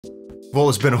Well,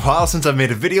 it's been a while since I've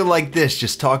made a video like this,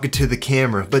 just talking to the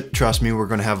camera, but trust me, we're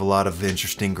gonna have a lot of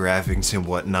interesting graphics and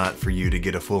whatnot for you to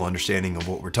get a full understanding of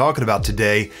what we're talking about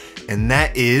today, and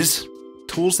that is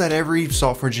tools that every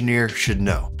software engineer should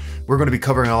know. We're gonna be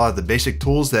covering a lot of the basic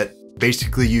tools that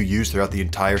basically you use throughout the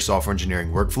entire software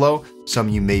engineering workflow. Some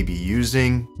you may be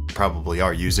using, probably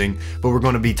are using, but we're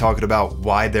going to be talking about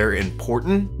why they're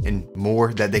important and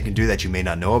more that they can do that you may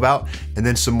not know about, and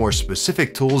then some more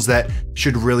specific tools that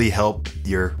should really help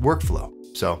your workflow.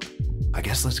 So I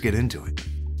guess let's get into it.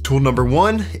 Tool number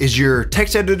one is your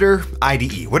text editor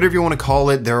IDE, whatever you want to call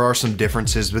it. There are some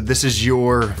differences, but this is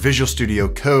your Visual Studio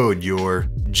Code, your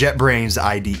JetBrains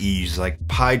IDEs like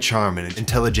PyCharm and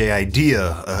IntelliJ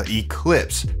IDEA,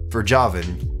 Eclipse for Java,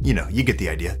 and you get the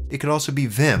idea. It could also be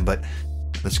Vim, but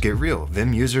let's get real.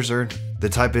 Vim users are the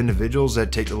type of individuals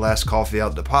that take the last coffee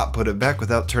out the pot, put it back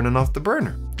without turning off the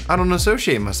burner. I don't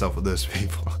associate myself with those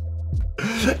people.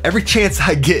 Every chance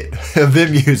I get, a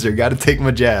Vim user, gotta take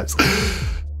my jabs.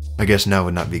 I guess now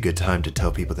would not be a good time to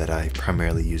tell people that I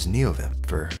primarily use NeoVim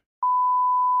for...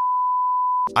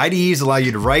 IDEs allow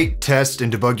you to write, test,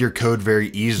 and debug your code very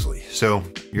easily. So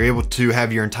you're able to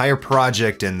have your entire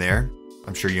project in there.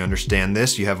 I'm sure you understand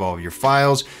this. You have all of your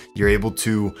files. You're able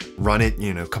to run it,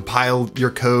 compile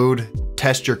your code,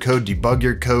 test your code, debug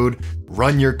your code,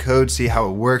 run your code, see how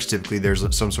it works. Typically there's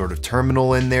some sort of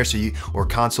terminal in there or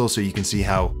console so you can see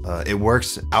how it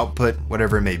works, output,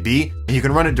 whatever it may be, and you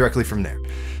can run it directly from there.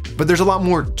 But there's a lot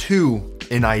more to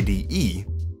an IDE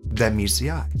that meets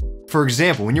the eye. For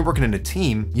example, when you're working in a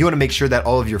team, you want to make sure that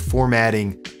all of your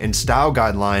formatting and style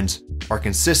guidelines are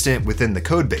consistent within the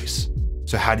code base.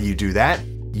 So how do you do that?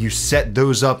 You set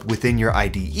those up within your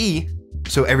IDE,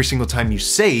 so every single time you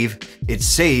save, it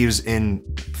saves in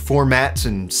formats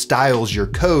and styles your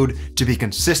code to be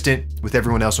consistent with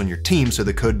everyone else on your team so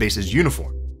the code base is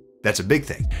uniform. That's a big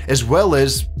thing. As well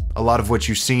as a lot of what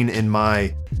you've seen in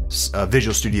my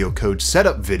Visual Studio Code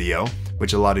setup video,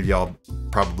 which a lot of y'all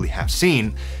probably have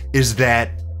seen, is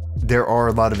that there are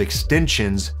a lot of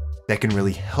extensions that can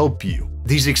really help you.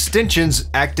 These extensions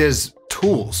act as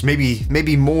tools,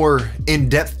 maybe more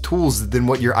in-depth tools than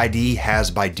what your IDE has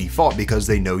by default, because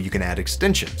they know you can add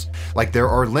extensions. Like there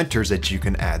are linters that you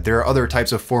can add. There are other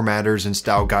types of formatters and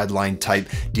style guideline type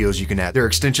deals you can add. There are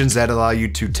extensions that allow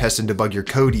you to test and debug your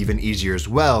code even easier as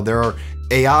well. There are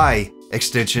AI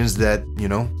extensions that,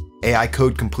 AI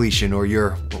code completion, or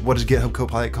what is GitHub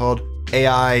Copilot called?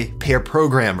 AI pair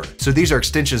programmer. So these are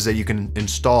extensions that you can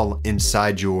install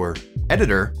inside your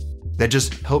editor that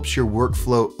just helps your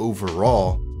workflow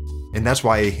overall. And that's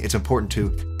why it's important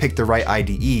to pick the right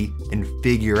IDE and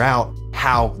figure out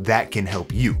how that can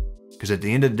help you. Because at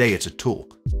the end of the day, it's a tool.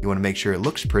 You want to make sure it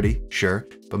looks pretty, sure,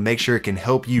 but make sure it can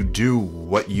help you do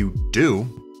what you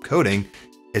do, coding,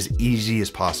 as easy as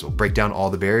possible. Break down all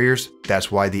the barriers.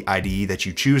 That's why the IDE that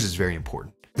you choose is very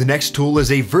important. The next tool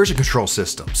is a version control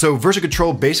system. So version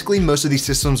control, basically most of these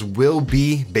systems will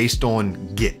be based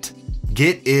on Git.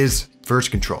 Git is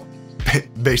version control,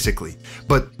 basically.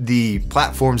 But the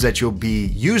platforms that you'll be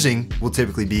using will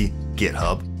typically be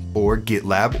GitHub or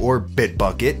GitLab or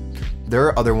Bitbucket. There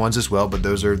are other ones as well, but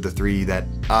those are the three that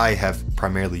I have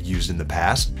primarily used in the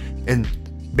past. And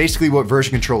basically what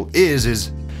version control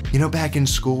is, back in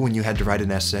school when you had to write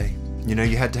an essay, you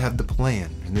had to have the plan,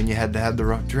 and then you had to have the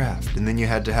rough draft, and then you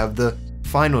had to have the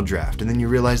final draft, and then you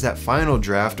realized that final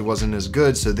draft wasn't as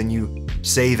good, so then you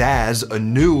save as a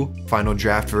new final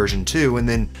draft version 2, and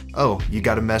then, you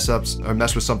got to mess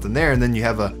with something there, and then you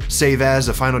have a save as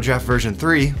a final draft version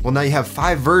 3. Well, now you have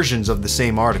 5 versions of the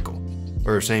same article,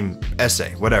 or same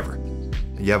essay, whatever.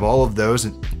 You have all of those,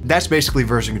 and that's basically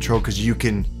version control, because you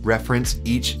can reference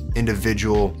each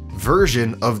individual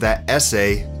version of that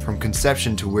essay from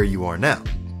conception to where you are now.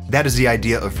 That is the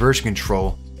idea of version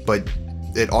control, but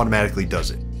it automatically does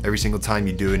it. Every single time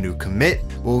you do a new commit,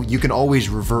 well, you can always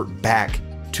revert back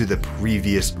to the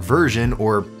previous version,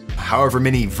 or however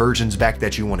many versions back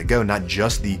that you want to go, not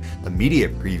just the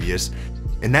immediate previous.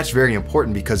 And that's very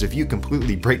important, because if you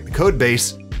completely break the code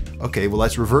base, okay, well,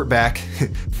 let's revert back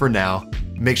for now.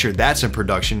 Make sure that's in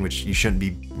production, which you shouldn't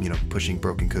be, pushing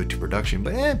broken code to production,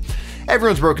 but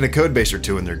everyone's broken a code base or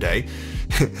two in their day.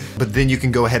 But then you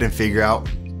can go ahead and figure out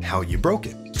how you broke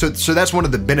it. So that's one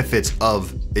of the benefits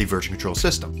of a version control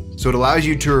system. So it allows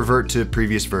you to revert to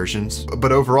previous versions,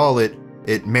 but overall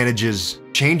it manages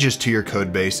changes to your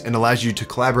code base and allows you to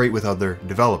collaborate with other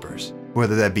developers,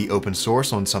 whether that be open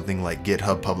source on something like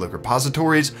GitHub public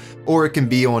repositories, or it can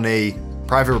be on a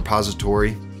private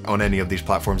repository on any of these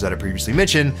platforms that I previously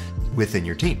mentioned within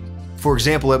your team. For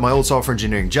example, at my old software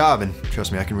engineering job, and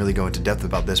trust me, I can really go into depth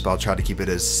about this, but I'll try to keep it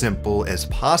as simple as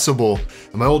possible.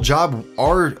 In my old job,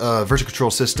 our version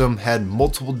control system had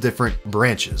multiple different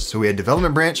branches. So we had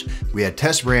development branch, we had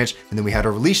test branch, and then we had a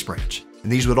release branch.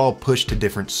 And these would all push to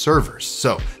different servers.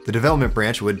 So the development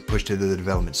branch would push to the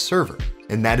development server.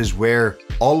 And that is where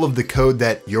all of the code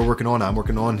that you're working on, I'm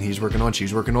working on, he's working on,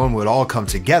 she's working on would all come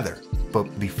together.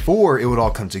 But before it would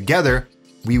all come together,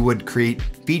 we would create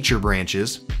feature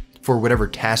branches for whatever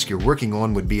task you're working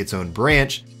on would be its own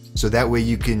branch. So that way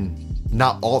you can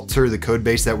not alter the code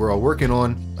base that we're all working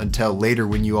on until later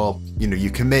when you all, you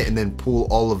commit and then pull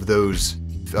all of those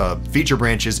feature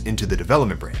branches into the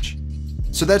development branch.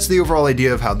 So that's the overall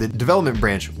idea of how the development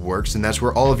branch works, and that's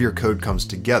where all of your code comes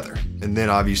together. And then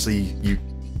obviously you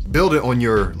build it on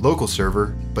your local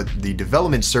server, but the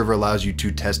development server allows you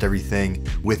to test everything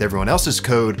with everyone else's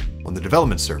code on the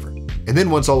development server. And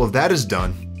then once all of that is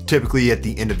done, typically at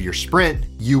the end of your sprint,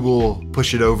 you will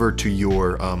push it over to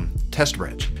your test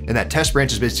branch. And that test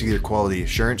branch is basically your quality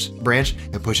assurance branch.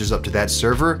 It pushes up to that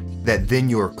server that then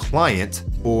your client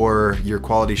or your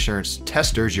quality assurance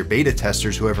testers, your beta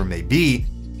testers, whoever it may be,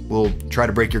 will try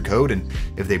to break your code. And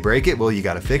if they break it, well, you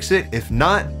got to fix it. If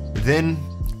not, then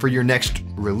for your next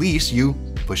release, you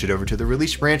push it over to the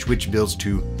release branch, which builds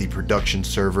to the production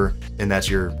server. And that's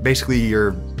basically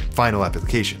your final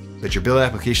application. That's your build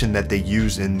application that they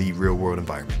use in the real world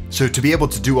environment. So to be able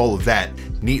to do all of that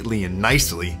neatly and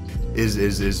nicely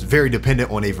is very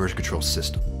dependent on a version control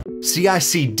system.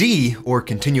 CI/CD, or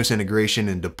continuous integration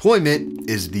and deployment,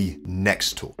 is the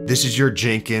next tool. This is your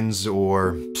Jenkins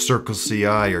or Circle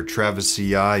CI or Travis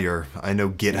CI, or I know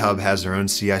GitHub has their own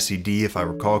CI/CD if I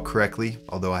recall correctly,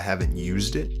 although I haven't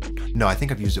used it. No, I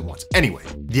think I've used it once. Anyway,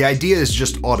 the idea is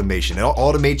just automation. It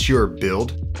automates your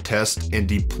build, test, and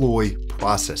deploy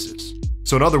processes.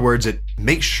 So in other words, it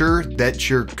makes sure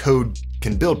that your code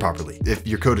can build properly. If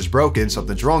your code is broken,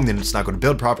 something's wrong, then it's not going to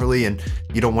build properly and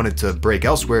you don't want it to break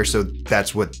elsewhere. So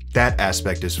that's what that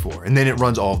aspect is for. And then it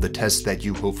runs all of the tests that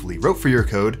you hopefully wrote for your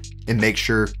code and make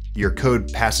sure your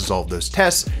code passes all of those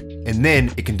tests. And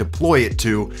then it can deploy it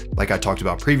to, like I talked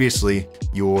about previously,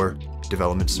 your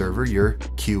development server, your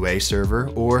QA server,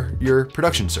 or your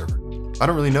production server. I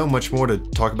don't really know much more to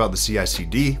talk about the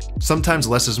CI/CD. Sometimes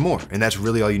less is more, and that's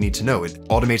really all you need to know. It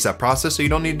automates that process so you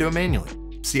don't need to do it manually.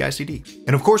 CI/CD.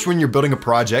 And of course, when you're building a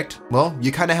project, well,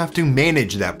 you kind of have to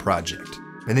manage that project.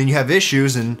 And then you have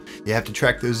issues and you have to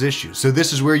track those issues. So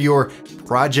this is where your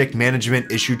project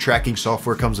management issue tracking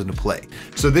software comes into play.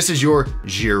 So this is your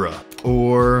Jira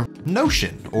or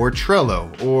Notion or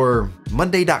Trello or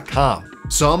Monday.com.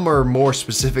 Some are more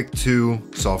specific to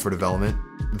software development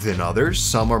than others.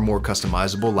 Some are more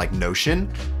customizable, like Notion.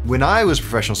 When I was a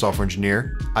professional software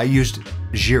engineer, I used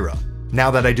Jira.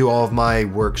 Now that I do all of my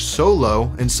work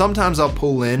solo, and sometimes I'll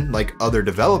pull in like other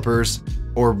developers,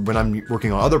 or when I'm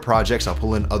working on other projects, I'll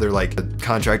pull in other like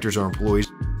contractors or employees,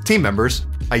 team members,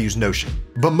 I use Notion.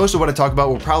 But most of what I talk about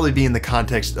will probably be in the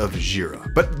context of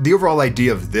Jira. But the overall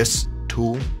idea of this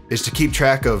tool is to keep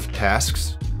track of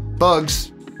tasks,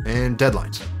 bugs, and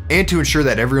deadlines, and to ensure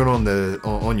that everyone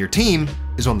on your team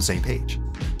is on the same page.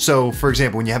 So for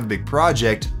example, when you have a big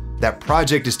project, that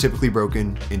project is typically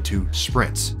broken into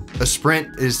sprints. A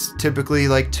sprint is typically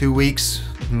like 2 weeks.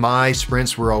 My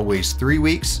sprints were always 3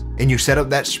 weeks. And you set up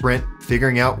that sprint,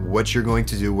 figuring out what you're going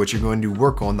to do, what you're going to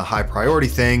work on, the high priority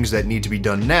things that need to be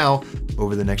done now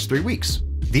over the next 3 weeks.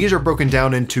 These are broken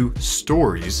down into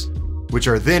stories, which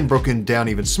are then broken down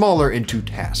even smaller into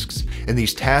tasks. And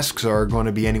these tasks are going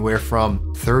to be anywhere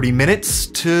from 30 minutes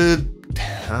to,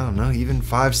 I don't know, even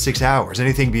 5-6 hours.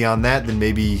 Anything beyond that, then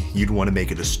maybe you'd want to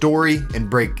make it a story and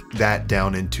break that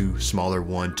down into smaller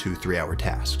 1, 2, 3 hour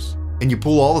tasks. And you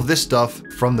pull all of this stuff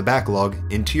from the backlog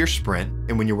into your sprint.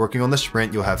 And when you're working on the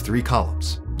sprint, you'll have 3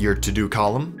 columns: your to-do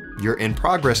column, your in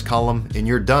progress column, and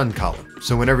your done column.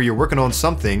 So whenever you're working on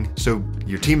something, so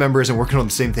your team member isn't working on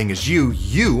the same thing as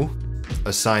you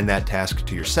assign that task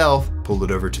to yourself, pull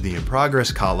it over to the in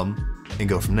progress column, and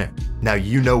go from there. Now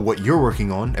you know what you're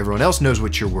working on, everyone else knows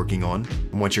what you're working on,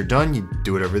 and once you're done, you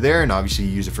do it over there, and obviously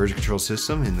you use a version control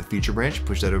system in the feature branch,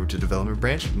 push that over to development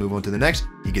branch, move on to the next,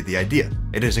 you get the idea.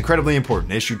 It is incredibly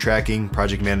important, issue tracking,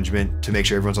 project management, to make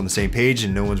sure everyone's on the same page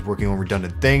and no one's working on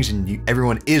redundant things, and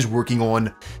everyone is working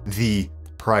on the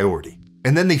priority.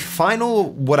 And then the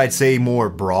final, what I'd say more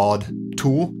broad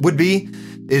tool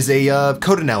is a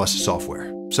code analysis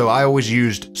software. So I always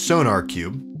used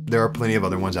SonarQube. There are plenty of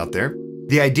other ones out there.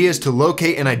 The idea is to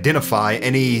locate and identify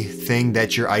anything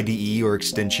that your IDE or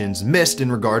extensions missed in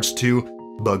regards to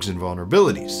bugs and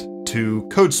vulnerabilities, to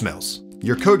code smells,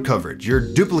 your code coverage, your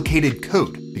duplicated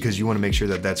code, because you want to make sure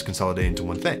that that's consolidated into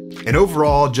one thing. And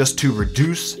overall, just to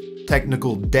reduce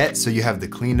technical debt so you have the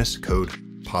cleanest code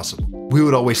possible. We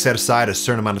would always set aside a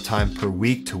certain amount of time per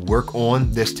week to work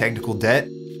on this technical debt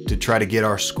to try to get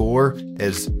our score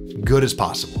as good as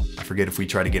possible. I forget if we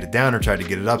try to get it down or try to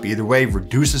get it up. Either way,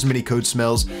 reduce as many code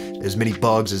smells, as many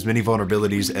bugs, as many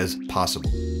vulnerabilities as possible.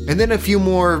 And then a few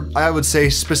more, I would say,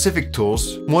 specific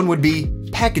tools. One would be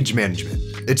package management.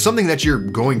 It's something that you're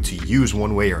going to use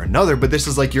one way or another, but this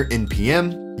is like your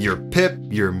NPM, your pip,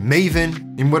 your Maven,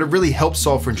 and what it really helps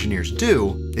software engineers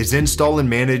do is install and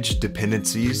manage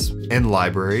dependencies and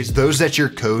libraries, those that your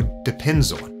code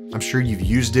depends on. I'm sure you've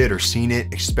used it or seen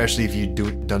it, especially if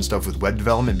you've done stuff with web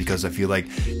development, because I feel like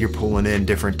you're pulling in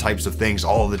different types of things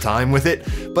all the time with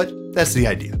it, but that's the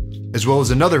idea. As well as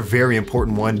another very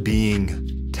important one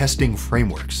being testing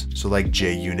frameworks. So like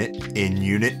JUnit,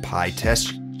 InUnit,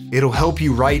 PyTest. It'll help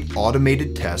you write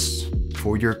automated tests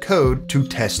for your code to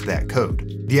test that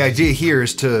code. The idea here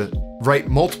is to write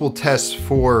multiple tests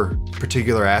for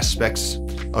particular aspects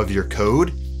of your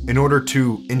code in order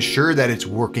to ensure that it's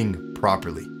working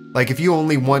properly. Like if you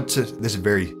only want to, this is a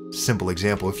very simple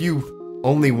example, if you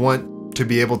only want to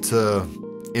be able to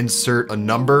insert a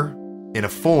number in a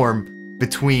form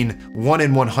between 1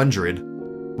 and 100,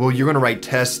 well, you're gonna write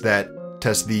tests that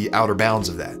test the outer bounds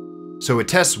of that. So it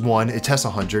tests 1, it tests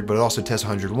 100, but it also tests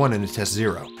 101 and it tests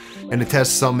 0. And it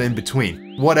tests some in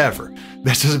between, whatever.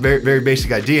 That's just a very, very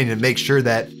basic idea, and it makes sure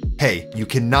that, hey, you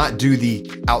cannot do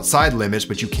the outside limits,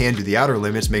 but you can do the outer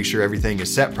limits, make sure everything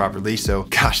is set properly. So,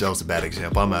 gosh, that was a bad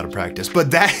example, I'm out of practice.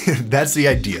 But that's the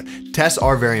idea. Tests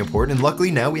are very important, and luckily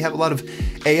now we have a lot of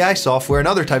AI software and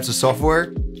other types of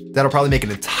software that'll probably make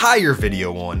an entire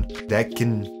video on that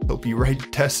can help you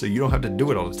write tests so you don't have to do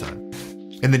it all the time.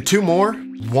 And then two more.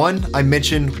 One I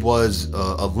mentioned was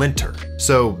a linter.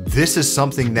 So this is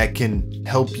something that can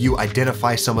help you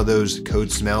identify some of those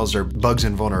code smells or bugs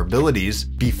and vulnerabilities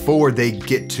before they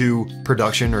get to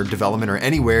production or development or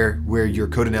anywhere where your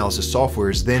code analysis software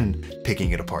is then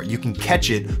picking it apart. You can catch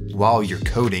it while you're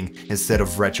coding instead of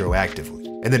retroactively.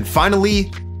 And then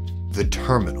finally, the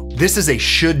terminal. This is a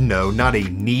should know, not a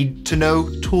need to know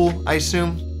tool, I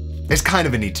assume. It's kind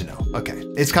of a need to know. Okay,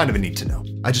 it's kind of a need to know.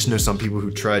 I just know some people who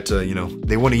try to,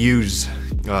 they want to use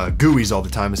GUIs all the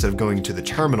time instead of going to the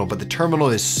terminal, but the terminal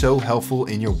is so helpful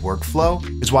in your workflow.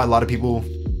 It's why a lot of people,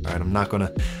 all right, I'm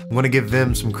gonna give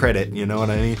them some credit, you know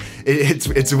what I mean?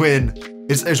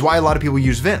 It's why a lot of people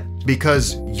use Vim,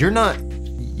 because you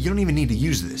don't even need to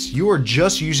use this. You are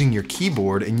just using your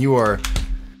keyboard and you are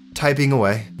typing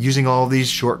away, using all these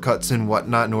shortcuts and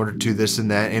whatnot in order to this and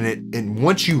that. And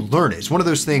once you learn it, it's one of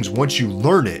those things, once you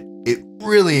learn it, it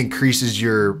really increases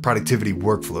your productivity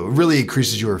workflow. It really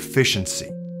increases your efficiency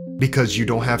because you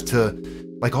don't have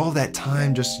to, like all that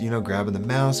time just, grabbing the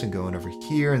mouse and going over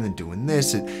here and then doing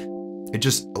this. It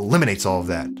just eliminates all of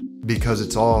that because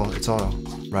it's all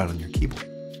right on your keyboard.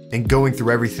 And going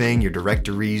through everything, your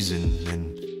directories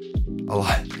and a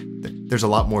lot. There's a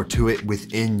lot more to it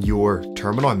within your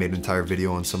terminal. I made an entire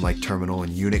video on some like terminal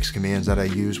and Unix commands that I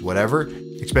use, whatever,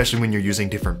 especially when you're using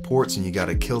different ports and you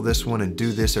gotta kill this one and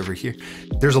do this over here.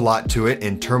 There's a lot to it,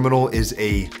 and terminal is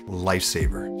a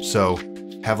lifesaver. So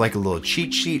have like a little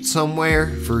cheat sheet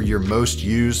somewhere for your most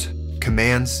used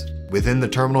commands within the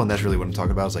terminal, and that's really what I'm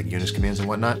talking about, is like Unix commands and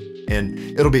whatnot, and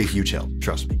it'll be a huge help,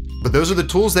 trust me. But those are the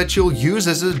tools that you'll use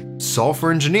as a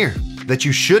software engineer that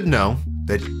you should know,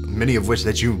 that many of which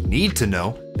that you need to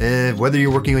know, whether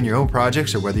you're working on your own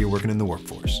projects or whether you're working in the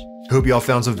workforce. Hope you all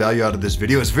found some value out of this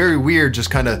video. It's very weird just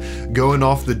kind of going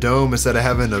off the dome instead of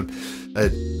having a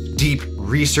deep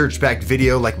research-backed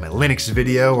video like my Linux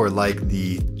video or like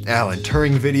the Alan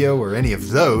Turing video or any of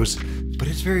those, but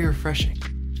it's very refreshing.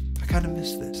 I kind of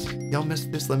miss this. Y'all miss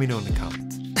this? Let me know in the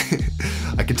comments.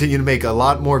 I continue to make a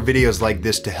lot more videos like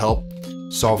this to help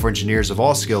software engineers of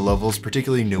all skill levels,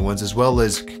 particularly new ones, as well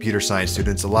as computer science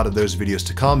students. A lot of those videos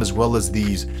to come, as well as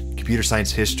these computer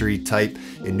science history type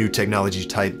and new technology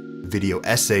type video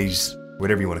essays,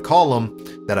 whatever you want to call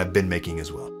them, that I've been making as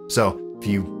well. So if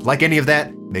you like any of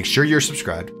that, make sure you're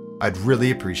subscribed. I'd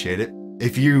really appreciate it.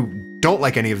 If you don't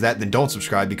like any of that, then don't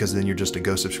subscribe, because then you're just a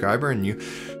ghost subscriber and you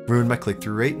ruin my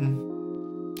click-through rate,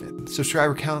 and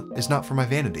subscriber count is not for my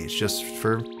vanity. It's just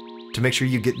to make sure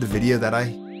you get the video that I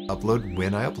upload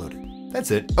when I upload it.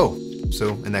 That's it. Oh, so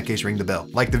in that case, ring the bell.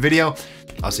 Like the video.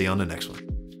 I'll see you on the next one.